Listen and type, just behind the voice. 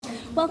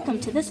Welcome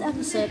to this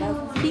episode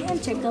of the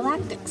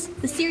Intergalactics,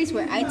 the series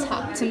where I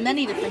talk to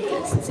many different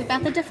guests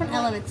about the different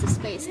elements of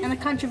space and the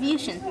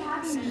contributions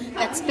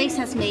that space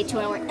has made to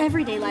our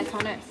everyday life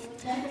on Earth.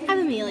 I'm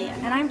Amelia,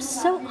 and I'm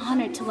so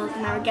honored to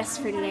welcome our guests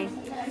for today,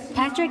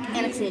 Patrick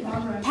and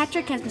Xavier.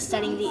 Patrick has been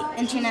studying the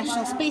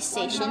International Space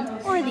Station,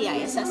 or the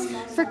ISS,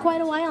 for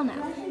quite a while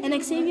now, and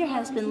Xavier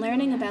has been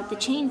learning about the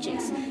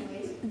changes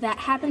that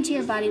happen to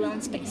your body while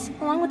in space,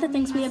 along with the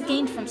things we have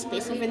gained from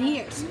space over the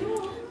years.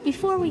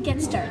 Before we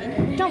get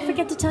started, don't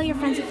forget to tell your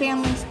friends and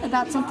families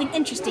about something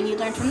interesting you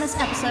learned from this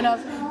episode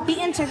of the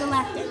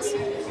Intergalactics.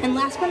 And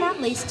last but not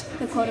least,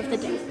 the quote of the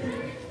day.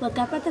 Look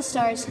up at the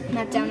stars,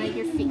 not down at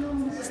your feet.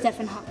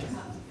 Stephen Hawking.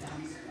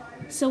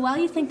 So while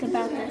you think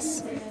about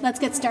this, let's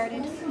get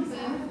started.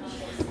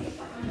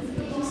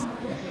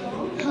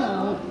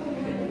 Hello,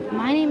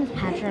 my name is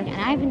Patrick, and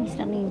I've been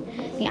studying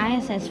the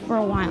ISS for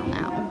a while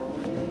now.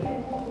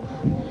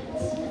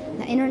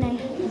 The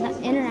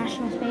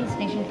International Space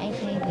Station,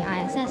 aka the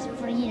ISS,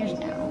 for years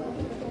now.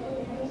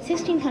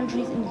 16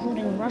 countries,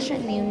 including Russia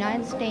and the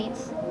United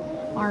States,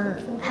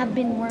 have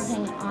been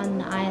working on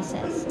the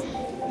ISS.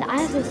 The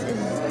ISS is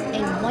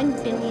a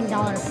 $1 billion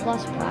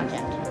plus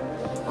project.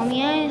 On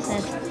the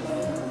ISS,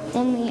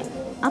 only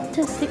up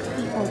to 6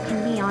 people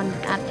can be on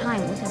at a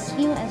time, with as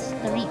few as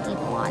 3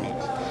 people on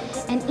it.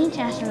 And each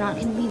astronaut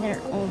can be there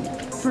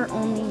for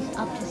only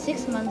up to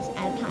 6 months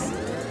at a time.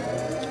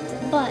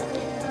 But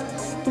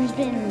there's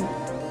been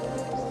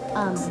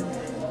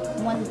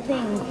one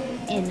thing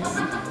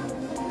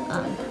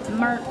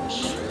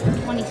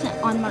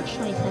on March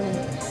 27,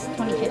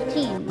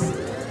 2015.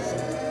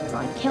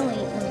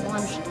 Kelly was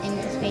launched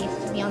into space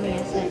to be on the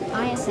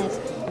ISS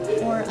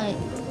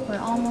for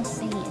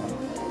almost a year.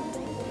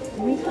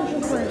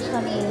 Researchers were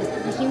studying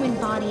the human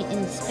body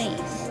in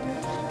space,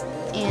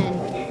 and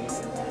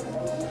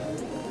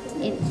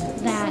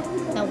it's that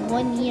the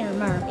 1 year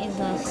mark is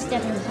a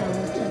stepping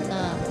stone to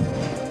the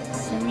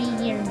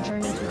 3-year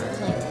journey to Mars,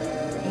 like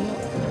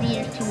 3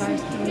 years to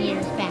Mars, 3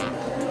 years back,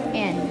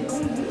 and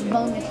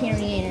bone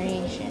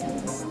deterioration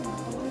is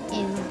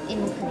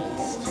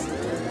increased.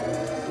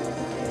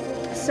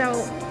 So,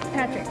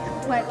 Patrick,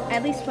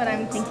 at least what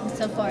I'm thinking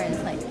so far is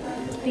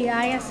the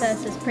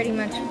ISS is pretty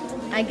much,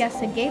 I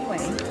guess, a gateway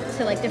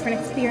to different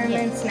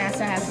experiments. Yes.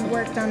 NASA has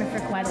worked on it for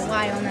quite a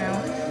while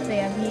now. They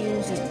have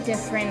used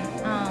different,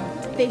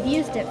 they've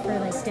used it for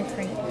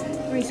different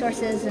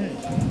resources, and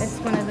it's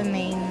one of the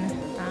main,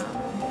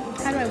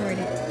 how do I word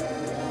it?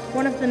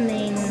 One of the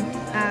main,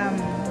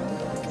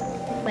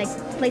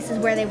 places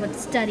where they would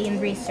study and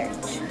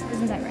research.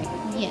 Isn't that right?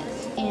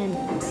 Yes, and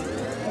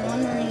I'm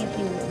wondering if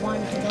you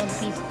wanted to go to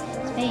space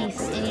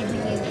and you're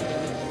thinking,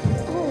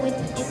 oh, it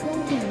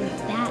won't be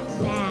that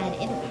bad.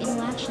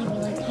 It'll actually be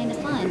kind of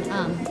fun.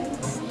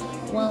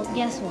 Well,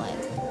 guess what?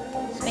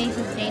 Space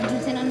is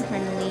dangerous and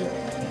unfriendly.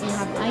 You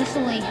have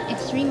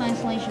extreme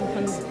isolation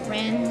from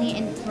family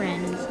and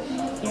friends.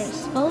 You're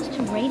exposed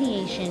to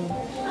radiation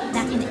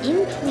that can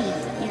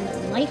increase your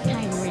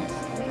lifetime risk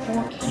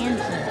for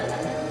cancer.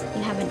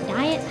 You have a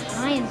diet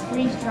high in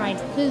freeze-dried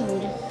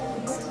food.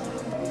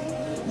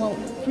 Well,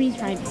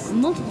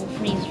 multiple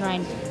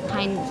freeze-dried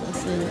kinds of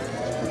food.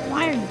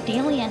 Require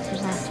daily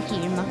exercise to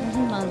keep your muscles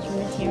and bones from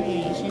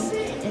deterioration.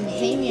 And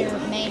Xavier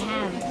may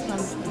have some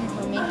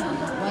information.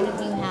 Why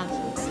don't you have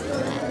some of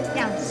that?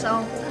 Yeah,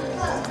 so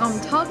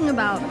talking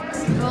about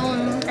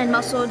bone and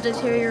muscle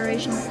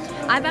deterioration,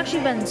 I've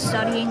actually been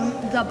studying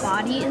the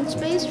body in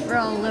space for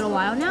a little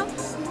while now.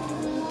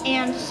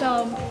 And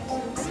so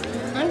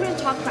I'm going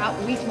to talk about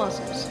weak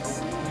muscles.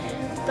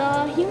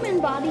 The human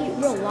body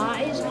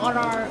relies on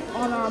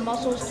our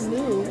muscles to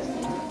move,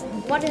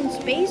 but in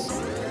space,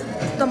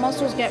 the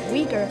muscles get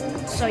weaker,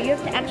 so you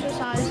have to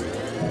exercise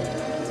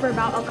for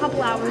about a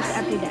couple hours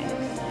every day.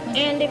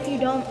 And if you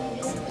don't,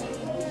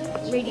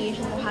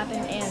 radiation will happen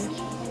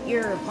and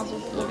your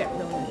muscles will get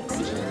really weak.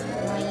 Which is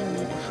why you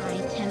need a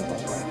high-tempo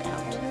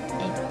workout,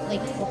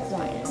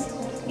 required.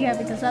 Yeah,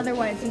 because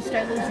otherwise you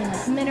start losing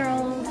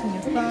minerals in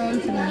your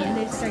bones, and then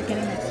they start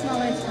getting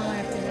smaller and smaller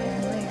after layer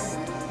and layer.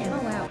 Yeah.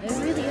 Oh wow, it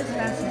really is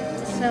fascinating.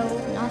 And So,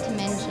 not to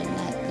mention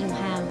that you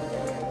have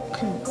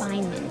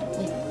confinement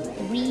with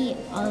 3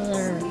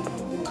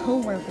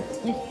 coworkers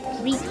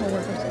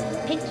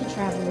picked to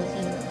travel with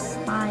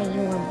you by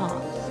your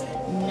boss,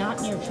 not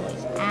your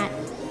choice at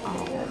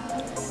all.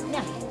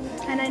 yeah.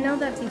 And I know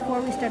that before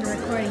we started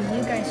recording,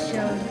 you guys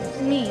showed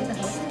me, the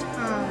host,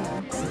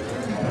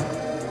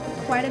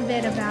 quite a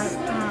bit about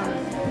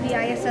the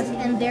ISS,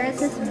 and there is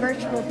this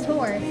virtual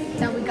tour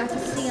that we got to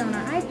see on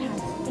our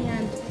iPads.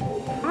 And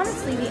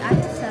honestly, the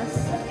ISS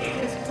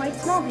is quite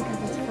small because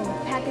it's full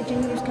of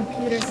packaging. There's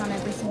computers on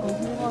every single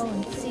wall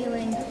and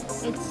ceiling.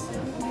 It's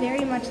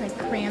very much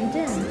crammed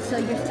in. So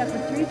you're stuck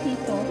with 3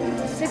 people,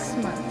 6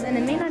 months, and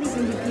it may not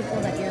even be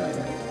people that you're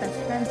best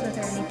friends with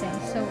or anything.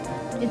 So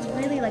it's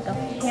really a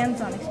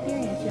hands-on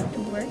experience. You have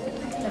to work,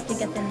 you have to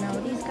get to know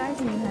these guys,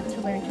 and you have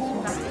to learn to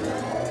survive.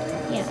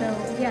 Yeah. So,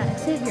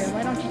 Xavier,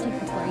 why don't you take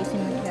the floor? You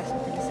seem like you have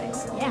something to say.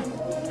 Yeah.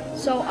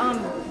 So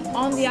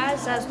On the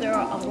ISS, there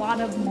are a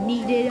lot of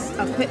needed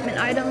equipment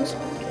items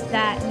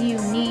that you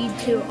need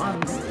to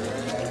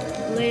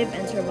live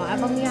and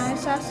survive on the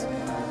ISS.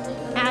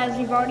 As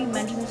you've already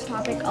mentioned this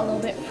topic a little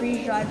bit,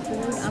 freeze-dried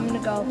food. I'm gonna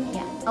go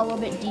a little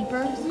bit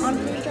deeper on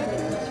freeze-dried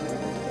food.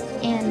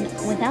 And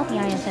without the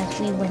ISS,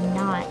 we would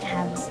not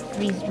have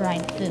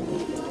freeze-dried food,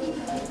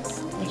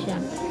 which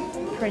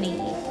is pretty,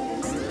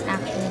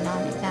 actually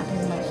not exactly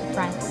the most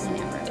surprising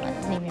thing ever, but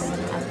Xavier would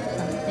have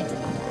some things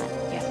on that.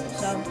 Yeah,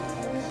 so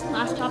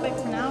last topic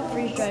for now,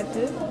 freeze-dried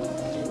food.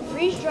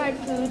 Freeze-dried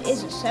food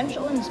is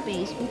essential in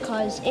space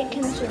because it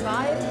can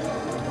survive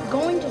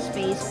going to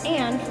space,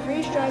 and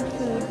freeze-dried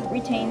food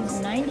retains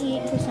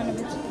 98% of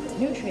its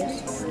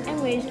nutrients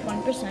and weighs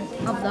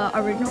 20% of the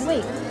original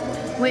weight,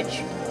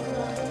 which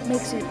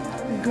makes it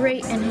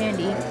great and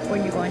handy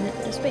when you're going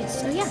to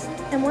space. So yeah.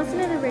 And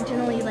wasn't it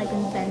originally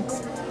invented?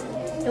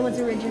 It was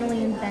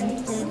originally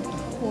invented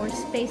for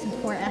space and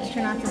for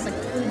astronauts as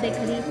food they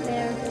could eat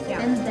there.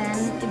 Yeah. And then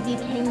it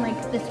became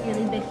this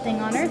really big thing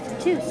on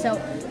Earth too. So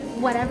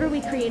whatever we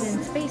created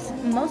in space,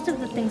 most of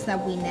the things that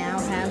we now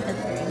have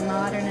that's very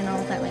modern and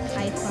all that, like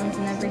iPhones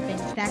and everything,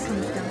 that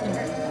comes down to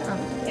Earth.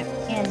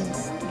 And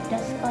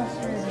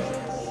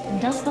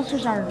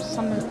dustbusters are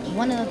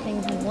one of the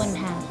things we wouldn't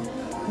have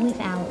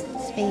without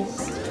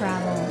space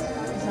travel.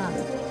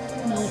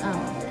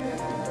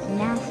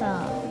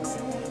 NASA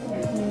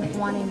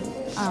wanted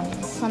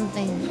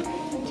something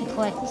to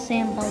collect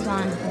samples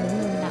on from the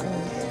moon that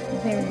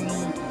was very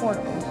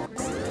portable,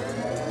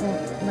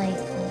 like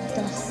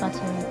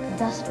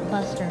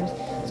dustbusters.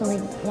 So they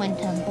went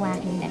to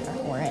Black & Decker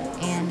for it,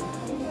 and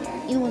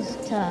it was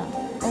a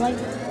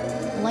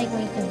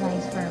lightweight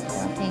device for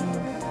collecting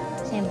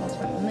samples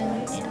from the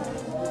moon.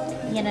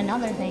 And yet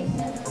another thing,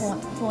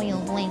 foil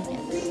blankets.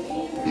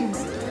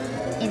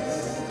 It's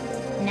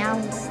now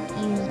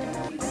used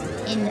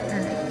in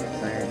Earth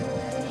for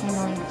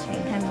handling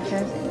extreme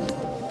temperatures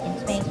in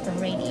space for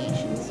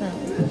radiation. So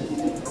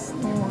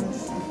who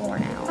wants 4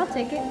 now? I'll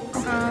take it.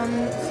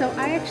 So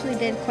I actually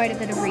did quite a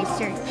bit of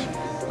research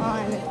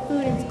on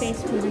food in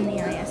space, food in the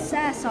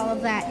ISS, all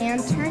of that,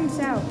 and turns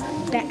out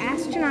that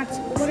astronauts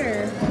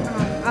order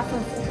off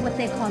of what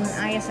they call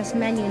an ISS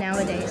menu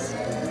nowadays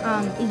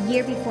a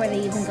year before they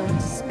even go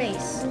into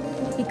space,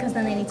 because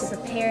then they need to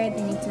prepare it,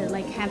 they need to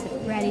have it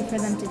ready for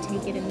them to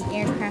take it in the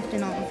aircraft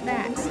and all of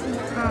that.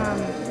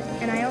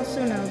 And I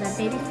also know that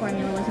baby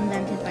formula was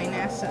invented by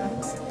NASA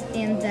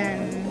and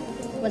then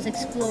was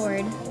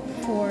explored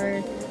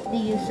for the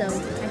use of,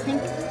 I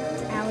think,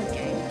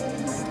 algae,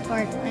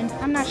 or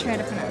I'm not sure how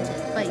to pronounce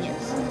it, but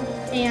yes.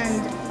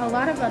 And a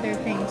lot of other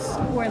things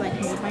were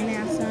made by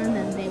NASA, and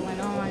then they went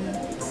on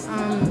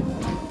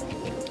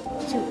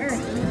to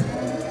Earth.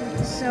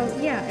 So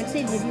yeah,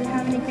 Xavier, do you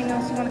have anything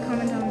else you want to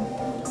comment on?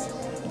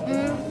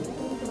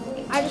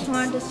 I just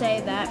wanted to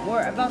say that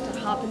we're about to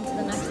hop into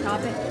the next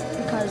topic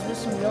because there's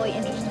some really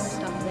interesting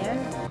stuff there.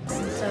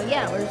 And so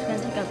yeah, we're just gonna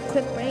take a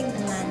quick break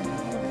and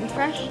then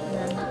refresh and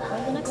then go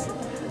to the next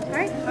topic.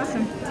 Alright,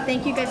 awesome.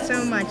 Thank you guys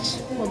so much.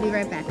 We'll be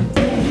right back.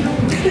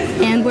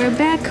 And we're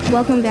back.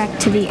 Welcome back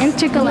to the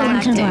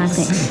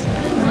Intergalactics.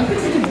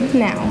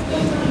 Now,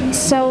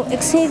 so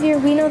Xavier,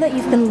 we know that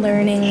you've been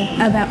learning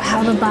about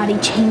how the body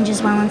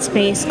changes while in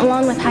space,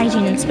 along with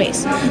hygiene in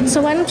space.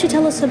 So why don't you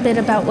tell us a bit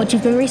about what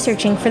you've been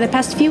researching for the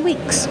past few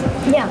weeks?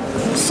 Yeah,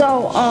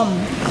 so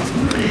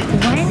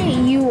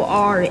when you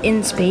are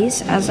in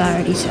space, as I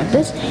already said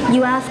this,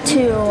 you have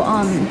to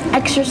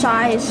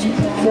exercise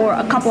for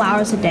a couple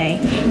hours a day.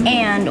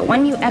 And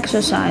when you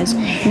exercise,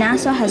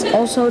 NASA has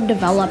also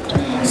developed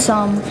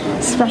some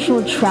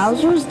special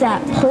trousers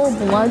that pull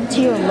blood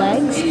to your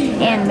legs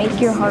and make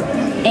your heart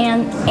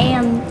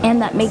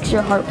and that makes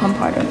your heart pump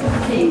harder.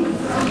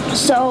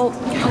 So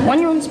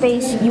when you're in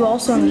space, you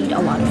also need a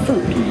lot of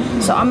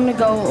food. So I'm gonna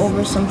go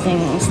over some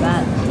things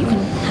that you can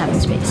have in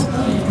space.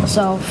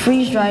 So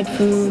freeze-dried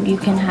food you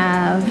can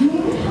have.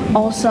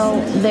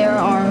 Also, there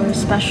are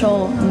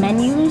special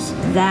menus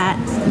that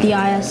the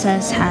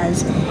ISS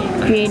has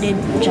created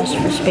just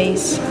for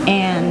space,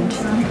 and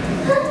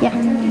yeah.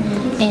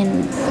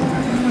 And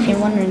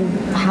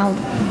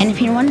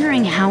if you're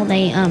wondering how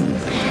they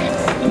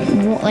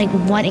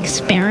what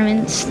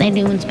experiments they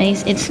do in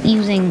space, it's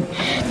using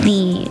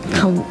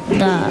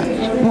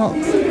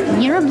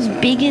Europe's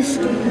biggest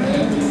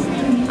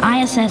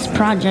ISS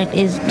project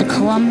is the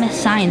Columbus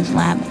Science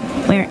Lab,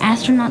 where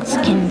astronauts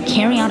can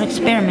carry out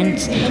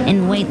experiments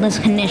in weightless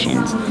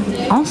conditions.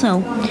 Also,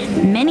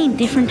 many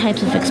different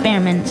types of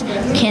experiments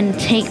can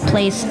take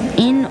place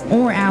in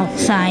or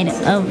outside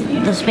of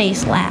the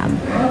space lab.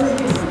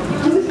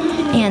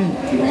 And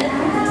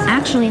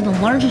actually, the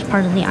largest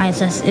part of the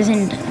ISS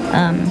isn't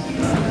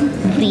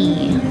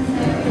the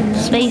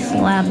space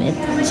lab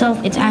itself.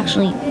 It's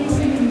actually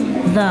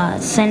the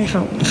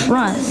central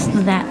truss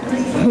that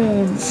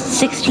holds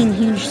 16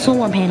 huge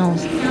solar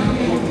panels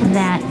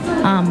that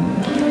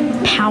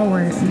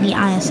power the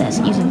ISS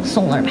using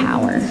solar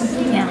power.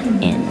 Yeah.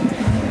 And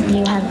do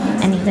you have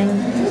anything?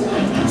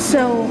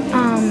 So,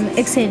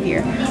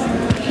 Xavier,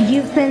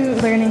 you've been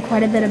learning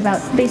quite a bit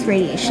about space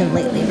radiation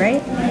lately,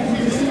 right?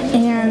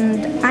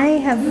 And I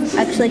have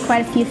actually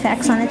quite a few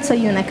facts on it, so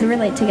you and I could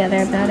relate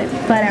together about it.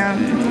 But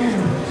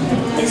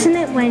isn't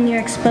it when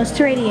you're exposed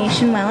to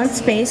radiation while in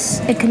space,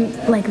 it can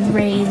like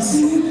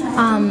raise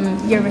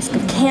your risk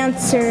of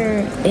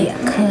cancer? It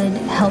could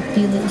help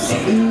you lose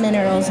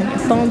minerals in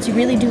your bones. You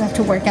really do have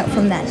to work out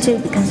from that too,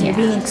 because you're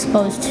being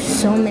exposed to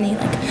so many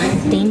like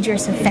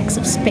dangerous effects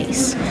of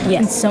space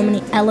and so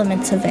many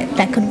elements of it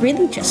that could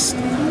really just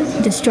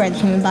destroy the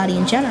human body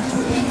in general.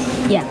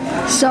 Yeah.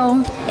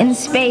 So in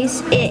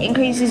space, it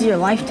increases your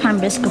lifetime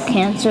risk of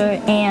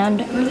cancer,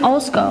 and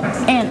also,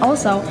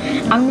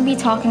 I'm going to be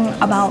talking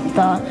about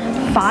the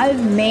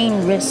 5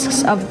 main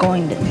risks of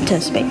going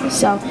to space.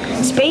 So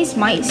space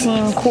might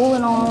seem cool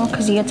and all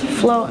because you get to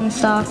float and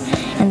stuff,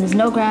 and there's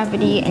no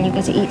gravity, and you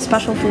get to eat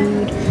special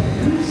food,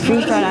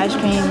 freeze-dried ice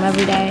cream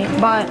every day,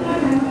 but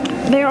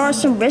there are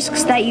some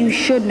risks that you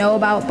should know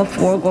about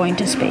before going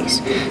to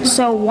space.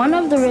 So one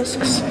of the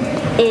risks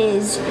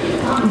is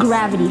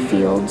gravity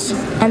fields,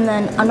 and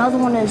then another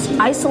one is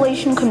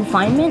isolation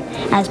confinement,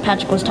 as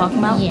Patrick was talking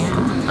about.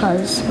 Yeah.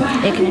 Because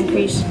it can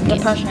increase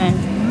depression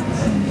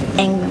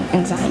and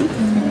anxiety.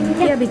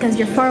 Yeah, because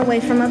you're far away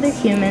from other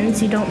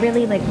humans. You don't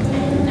really like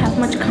have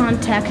much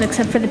contact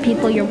except for the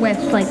people you're with,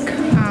 like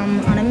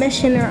on a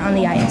mission or on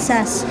the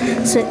ISS.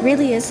 So it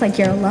really is like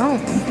you're alone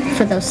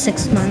for those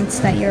 6 months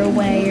that you're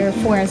away, or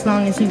for as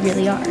long as you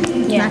really are.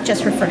 Not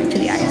just referring to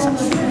the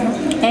ISS.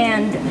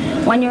 And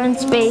when you're in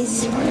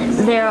space,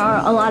 there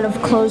are a lot of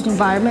closed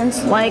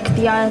environments like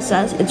the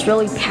ISS. It's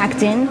really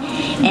packed in,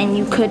 and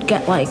you could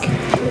get like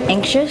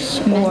anxious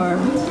or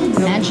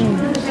Imagine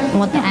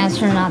what the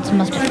astronauts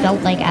must have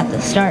felt like at the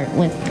start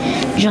with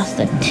just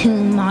the 2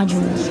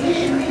 modules.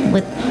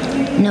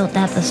 Note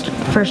that the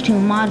first 2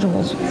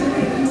 modules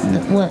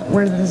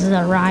were the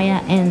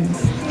Zarya and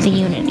the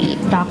Unity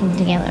docking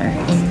together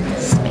in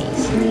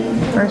space.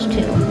 First 2,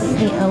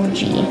 the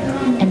OG.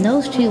 And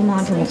those 2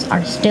 modules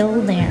are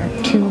still there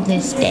to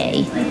this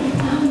day.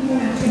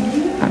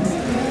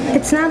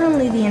 It's not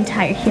only the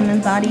entire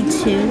human body,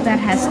 too, that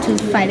has to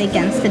fight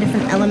against the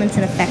different elements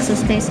and effects of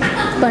space,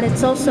 but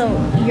it's also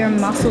your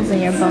muscles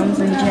and your bones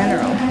in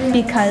general,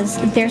 because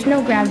there's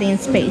no gravity in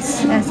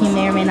space, as you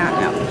may or may not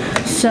know.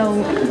 So,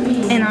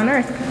 and on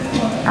Earth,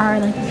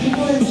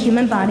 the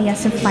human body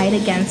has to fight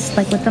against,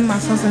 like with the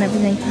muscles and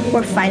everything,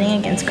 we're fighting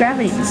against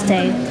gravity to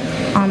stay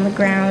on the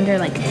ground or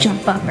like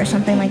jump up or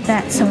something like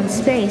that. So in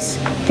space,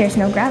 there's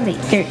no gravity.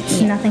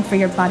 There's nothing for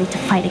your body to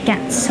fight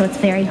against. So it's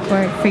very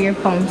hard for your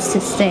bones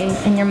to stay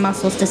and your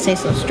muscles to stay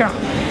so strong.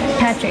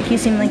 Patrick, you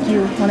seem like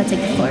you want to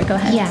take the floor. Go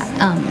ahead. Yeah,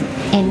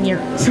 and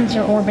since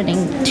you're orbiting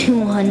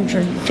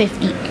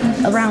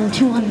around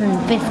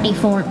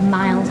 254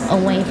 miles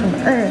away from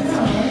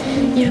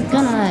Earth, you're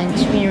gonna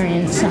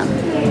experience some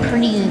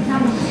pretty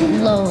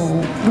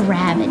low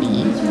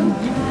gravity.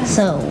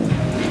 So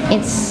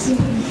it's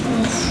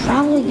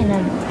probably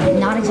gonna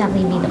not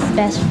exactly be the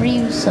best for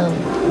you. So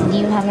do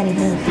you have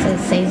anything to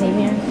say,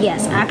 Xavier?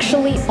 Yes,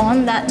 actually,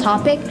 on that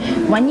topic,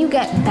 when you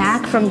get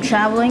back from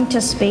traveling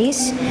to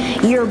space,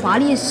 your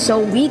body is so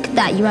weak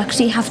that you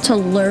actually have to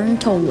learn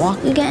to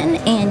walk again,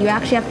 and you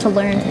actually have to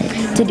learn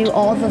to do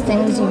all the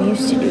things you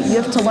used to do.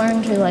 You have to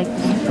learn to like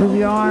move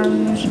your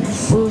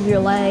arms, move your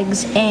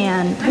legs,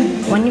 and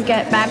when you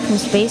get back from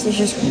space, it's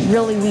just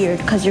really weird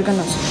because you're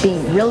gonna be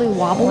really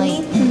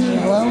wobbly.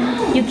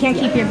 You can't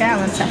keep your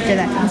balance after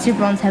that because your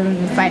bones haven't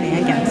been fighting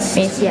against.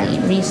 Basically,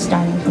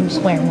 restarting from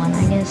square one,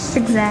 I guess.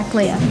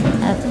 Exactly.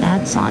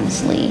 That's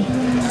honestly.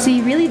 So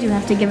you really do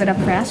have to give it up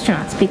for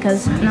astronauts,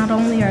 because not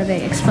only are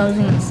they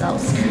exposing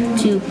themselves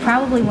to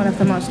probably one of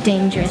the most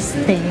dangerous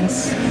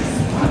things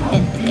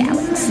in the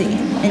galaxy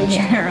in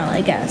general,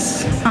 I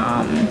guess,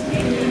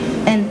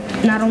 and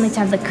not only to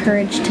have the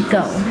courage to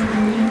go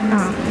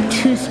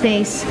to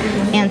space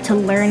and to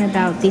learn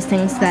about these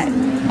things that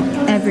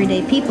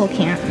everyday people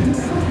can't.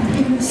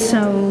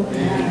 So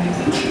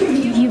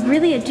you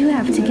really do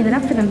have to give it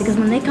up for them, because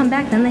when they come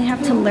back, then they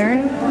have to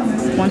learn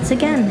once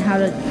again how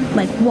to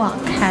like walk,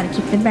 how to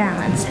keep their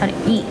balance, how to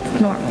eat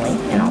normally,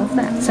 and all of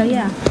that. So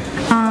yeah,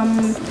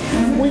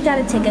 we got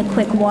to take a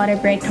quick water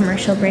break,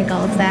 commercial break,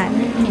 all of that.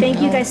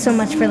 Thank you guys so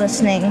much for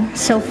listening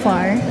so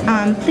far.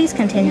 Please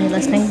continue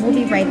listening. We'll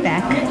be right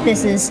back.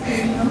 This is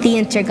the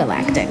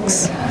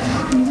Intergalactics.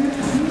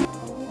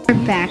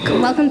 We're back.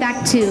 Welcome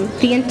back to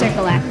the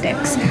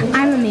Intergalactics.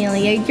 I'm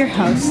Amelia, your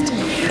host,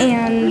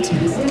 and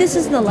this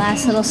is the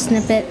last little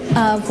snippet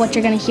of what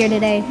you're going to hear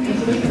today.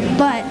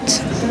 But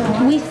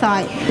we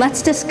thought,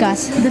 let's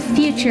discuss the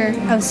future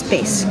of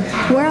space.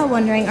 We're all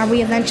wondering, are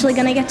we eventually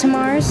going to get to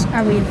Mars?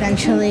 Are we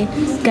eventually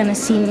going to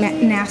see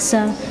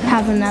NASA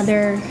have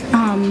another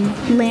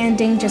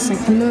landing, just like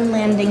the moon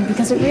landing?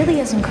 Because it really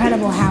is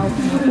incredible how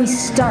we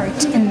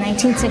start in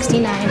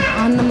 1969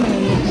 on the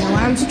moon with Neil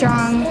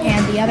Armstrong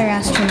and the other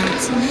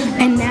astronauts,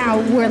 and now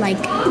we're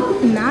like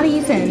not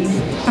even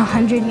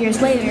 100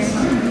 years later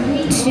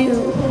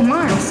to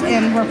Mars.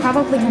 and we're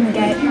probably going to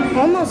get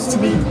almost to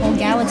the whole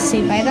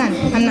galaxy by then.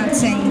 I'm not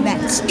saying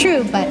that's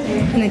true, but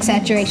an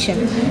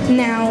exaggeration.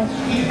 Now,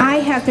 I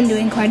have been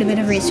doing quite a bit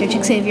of research,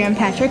 Xavier and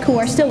Patrick, who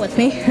are still with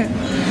me,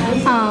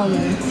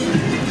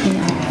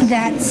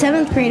 that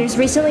 7th graders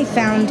recently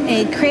found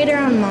a crater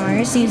on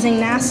Mars using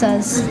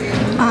NASA's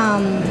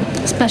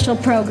special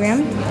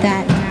program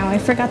that now I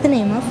forgot the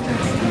name of,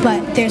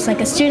 but there's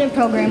like a student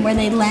program where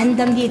they lend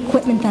them the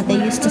equipment that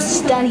they used to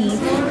study,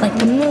 like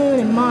the moon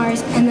and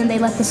Mars, and then they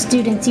let the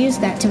students use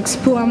that to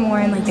explore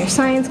more in like their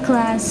science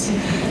class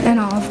and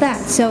all of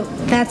that. So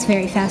that's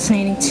very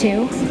fascinating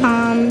too.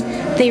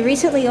 They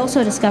recently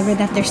also discovered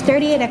that there's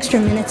 38 extra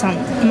minutes on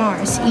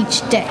Mars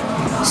each day.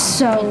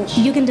 So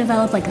you can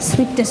develop like a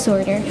sleep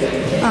disorder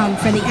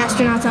for the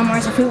astronauts on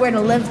Mars. If we were to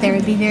live there, it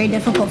would be very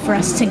difficult for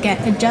us to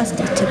get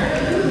adjusted to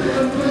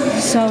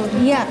that. So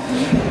yeah,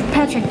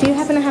 Patrick, do you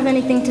happen to have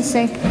anything to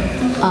say?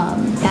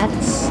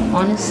 That's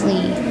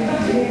honestly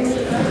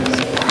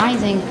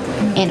surprising.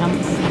 And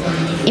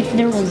if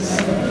there was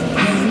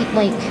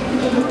like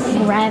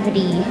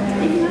gravity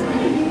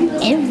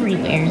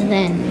everywhere,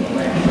 then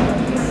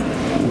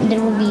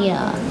there would be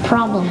a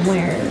problem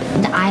where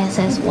the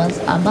ISS was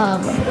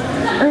above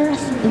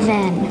Earth.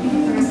 Then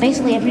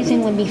basically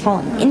everything would be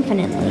falling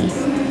infinitely,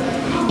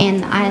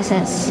 and the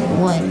ISS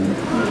would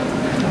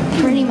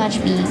pretty much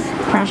be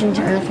crashing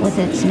to Earth with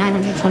its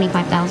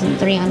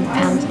 925,300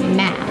 pounds of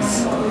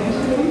mass,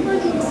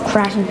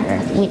 crashing to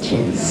Earth, which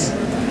is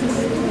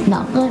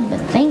not good.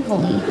 But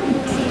thankfully,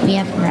 we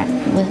have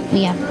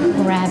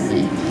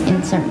gravity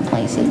in certain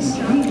places.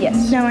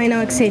 Yes. Now I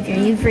know, Xavier,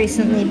 you've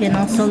recently been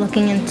also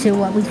looking into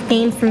what we've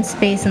gained from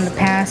space in the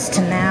past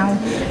to now,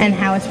 and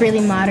how it's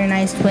really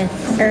modernized with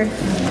Earth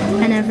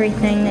and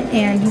everything.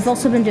 And you've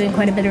also been doing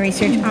quite a bit of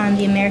research on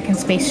the American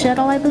Space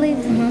Shuttle, I believe.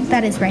 Mm-hmm.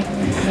 That is right.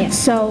 Yeah.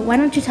 So why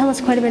don't you tell us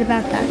quite a bit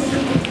about that?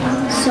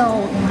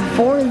 So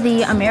for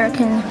the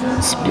American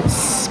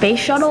Space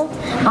Shuttle,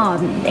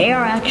 they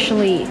are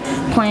actually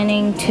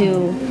planning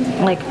to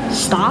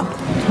stop.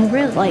 Oh,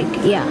 really?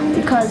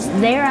 Because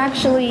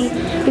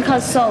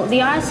the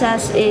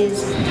ISS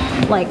is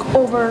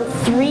over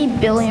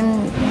 $3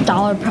 billion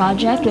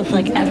project with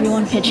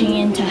everyone pitching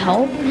in to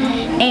help,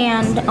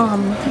 and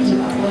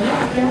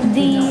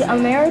the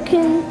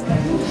American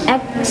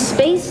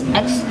space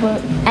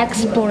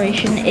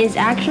exploration is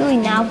actually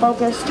now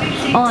focused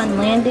on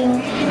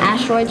landing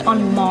asteroids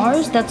on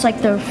Mars. That's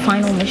their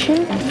final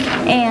mission,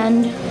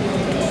 and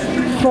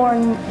for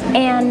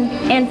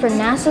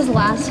NASA's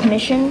last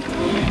mission,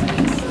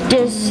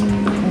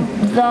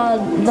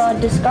 the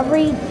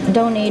Discovery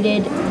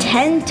donated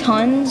 10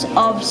 tons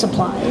of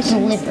supplies.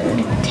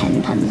 Delivered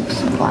 10 tons of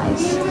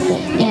supplies.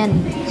 And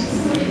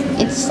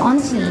it's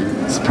honestly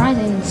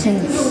surprising,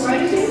 since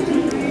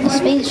the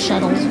space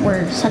shuttles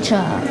were such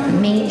a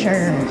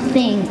major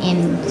thing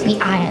in the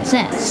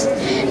ISS.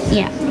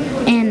 Yeah,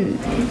 and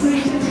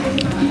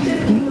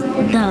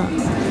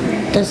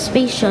the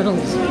space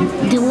shuttles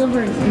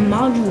delivered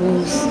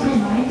modules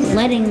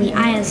letting the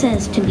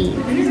ISS to be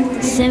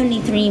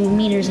 73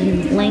 meters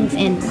in length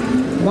and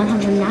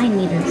 109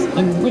 meters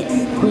in width,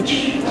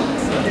 which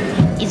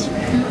is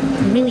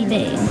really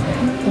big.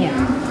 Yeah.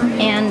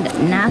 And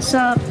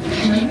NASA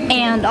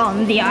and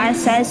the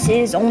ISS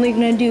is only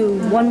going to do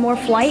one more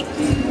flight,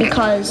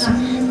 because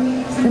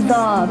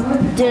the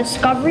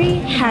Discovery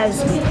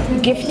has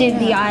gifted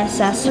the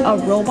ISS a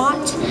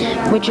robot,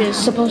 which is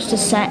supposed to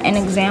set an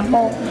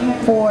example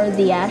for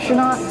the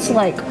astronauts,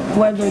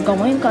 where they're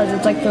going, because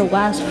it's their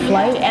last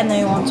flight and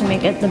they want to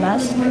make it the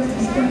best.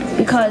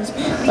 Because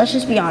let's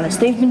just be honest,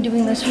 they've been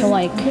doing this for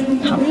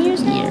how many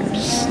years now?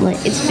 Years.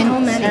 It's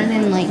been started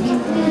in late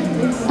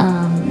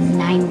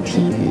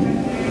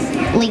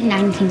 1970s. Late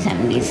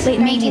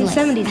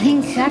 1970s, I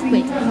think,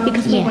 exactly.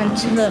 Because we went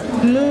to the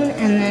moon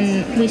and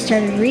then we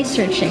started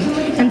researching.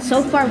 And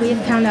so far we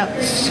have found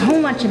out so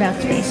much about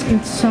space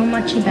and so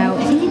much about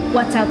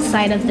what's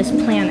outside of this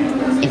planet.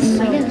 It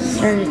might have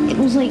started, it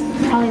was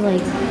probably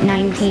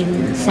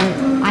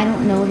 1970. I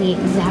don't know the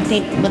exact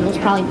date, but it was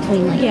probably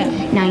between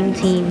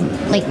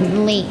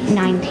late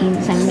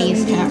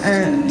 1970s to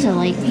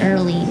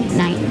early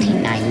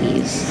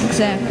 1990s.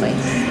 Exactly.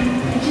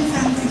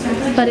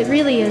 But it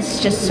really is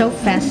just so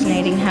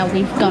fascinating how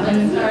we've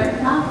gotten.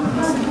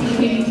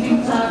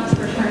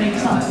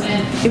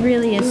 It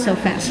really is so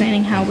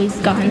fascinating how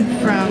we've gone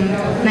from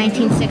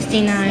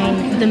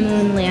 1969, the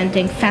moon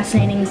landing,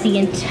 fascinating the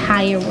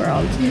entire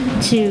world,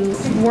 to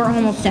we're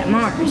almost at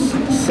Mars.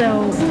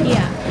 So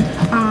yeah,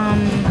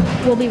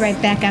 we'll be right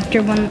back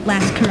after one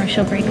last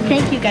commercial break.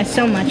 Thank you guys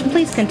so much.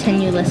 Please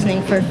continue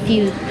listening for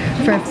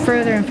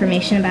further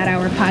information about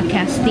our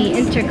podcast, The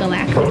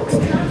Intergalactics.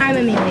 I'm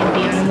Amelia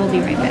Vion, and we'll be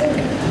right back.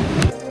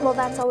 Well,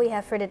 that's all we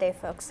have for today,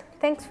 folks.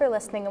 Thanks for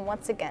listening, and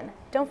once again,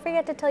 don't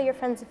forget to tell your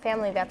friends and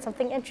family about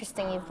something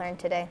interesting you've learned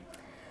today.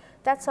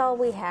 That's all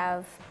we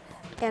have,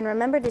 and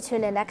remember to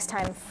tune in next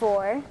time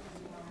for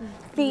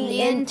The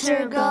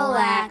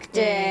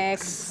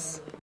Intergalactics.